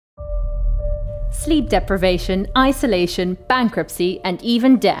Sleep deprivation, isolation, bankruptcy, and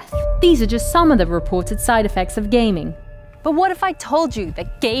even death. These are just some of the reported side effects of gaming. But what if I told you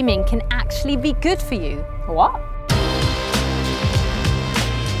that gaming can actually be good for you? What?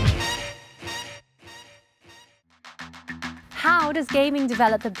 How does gaming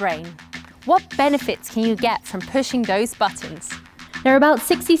develop the brain? What benefits can you get from pushing those buttons? There are about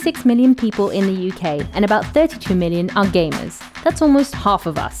 66 million people in the UK, and about 32 million are gamers. That's almost half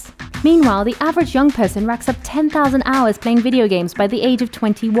of us. Meanwhile, the average young person racks up 10,000 hours playing video games by the age of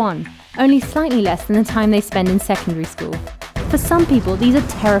 21, only slightly less than the time they spend in secondary school. For some people, these are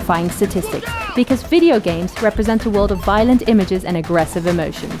terrifying statistics, because video games represent a world of violent images and aggressive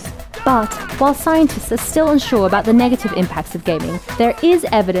emotions. But while scientists are still unsure about the negative impacts of gaming, there is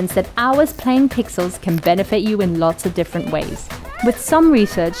evidence that hours playing pixels can benefit you in lots of different ways, with some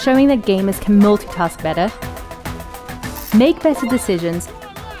research showing that gamers can multitask better, make better decisions,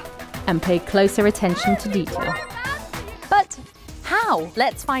 and pay closer attention to detail. But how?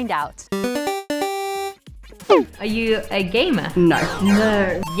 Let's find out. Are you a gamer? No.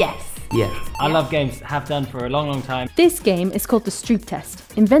 No. Yes. Yes. I love games, have done for a long, long time. This game is called the Stroop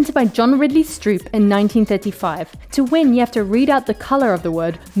test, invented by John Ridley Stroop in 1935. To win, you have to read out the color of the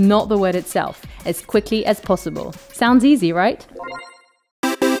word, not the word itself, as quickly as possible. Sounds easy, right?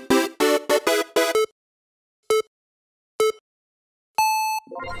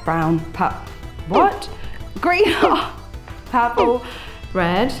 Brown, what? Green, purple,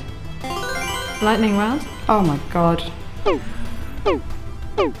 Red. Lightning round. oh my god.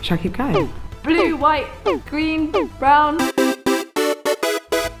 Shall I keep going? Blue, white, green, brown.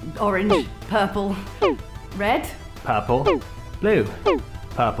 Orange, purple, red. Purple, blue,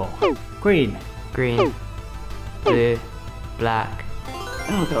 purple, green, Green, blue, black.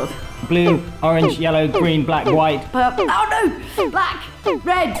 Oh god. blue, orange, yellow, green, black, white. Purple. Oh no! Black,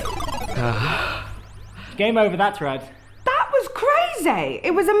 red. Game over, that's right. That was crazy!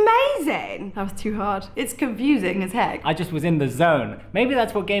 It was amazing! That was too hard. It's confusing as heck. I just was in the zone. Maybe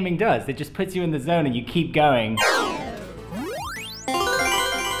that's what gaming does. It just puts you in the zone and you keep going.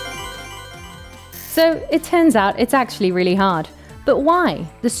 So it turns out it's actually really hard. But why?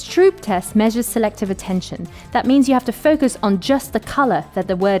 The Stroop test measures selective attention. That means you have to focus on just the color that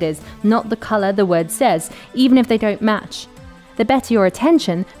the word is, not the color the word says, even if they don't match. The better your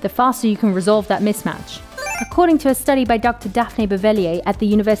attention, the faster you can resolve that mismatch. According to a study by Dr. Daphne Bevelier at the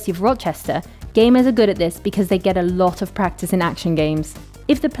University of Rochester, gamers are good at this because they get a lot of practice in action games.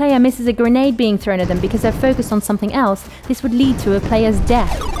 If the player misses a grenade being thrown at them because they're focused on something else, this would lead to a player's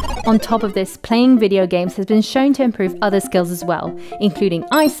death. On top of this, playing video games has been shown to improve other skills as well, including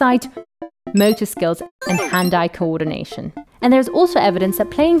eyesight, motor skills, and hand-eye coordination. And there's also evidence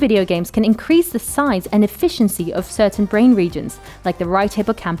that playing video games can increase the size and efficiency of certain brain regions, like the right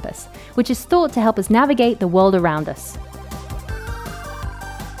hippocampus, which is thought to help us navigate the world around us.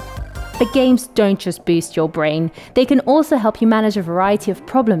 But games don't just boost your brain, they can also help you manage a variety of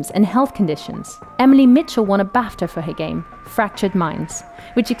problems and health conditions. Emily Mitchell won a BAFTA for her game, Fractured Minds,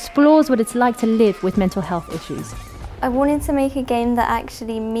 which explores what it's like to live with mental health issues. I wanted to make a game that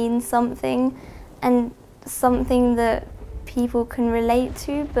actually means something and something that people can relate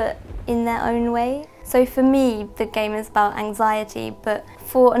to, but in their own way. So for me, the game is about anxiety, but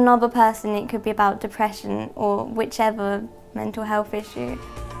for another person it could be about depression or whichever mental health issue.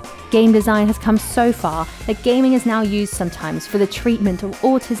 Game design has come so far that gaming is now used sometimes for the treatment of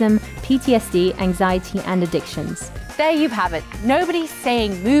autism, PTSD, anxiety, and addictions. There you have it. Nobody's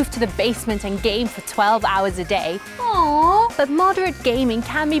saying move to the basement and game for 12 hours a day. Aww. But moderate gaming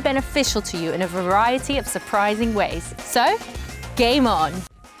can be beneficial to you in a variety of surprising ways. So, game on!